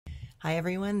Hi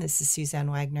everyone, this is Suzanne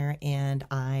Wagner, and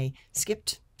I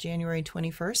skipped January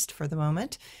 21st for the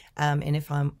moment. And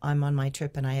if I'm on my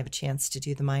trip and I have a chance to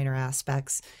do the minor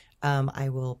aspects, I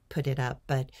will put it up.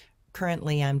 But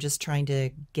currently I'm just trying to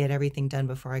get everything done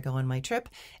before I go on my trip,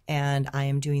 and I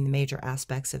am doing the major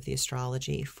aspects of the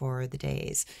astrology for the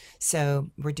days.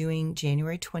 So we're doing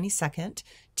January 22nd,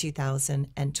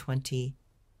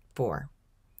 2024.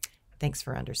 Thanks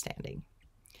for understanding.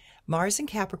 Mars in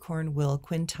Capricorn will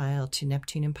quintile to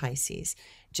Neptune in Pisces.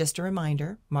 Just a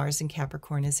reminder, Mars in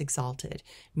Capricorn is exalted,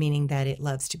 meaning that it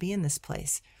loves to be in this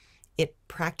place. It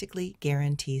practically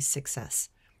guarantees success.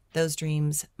 Those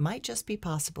dreams might just be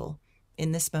possible.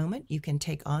 In this moment, you can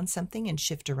take on something and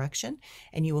shift direction,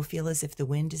 and you will feel as if the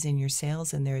wind is in your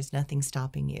sails and there is nothing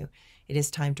stopping you. It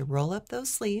is time to roll up those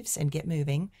sleeves and get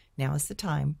moving. Now is the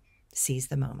time. Seize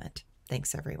the moment.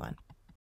 Thanks, everyone.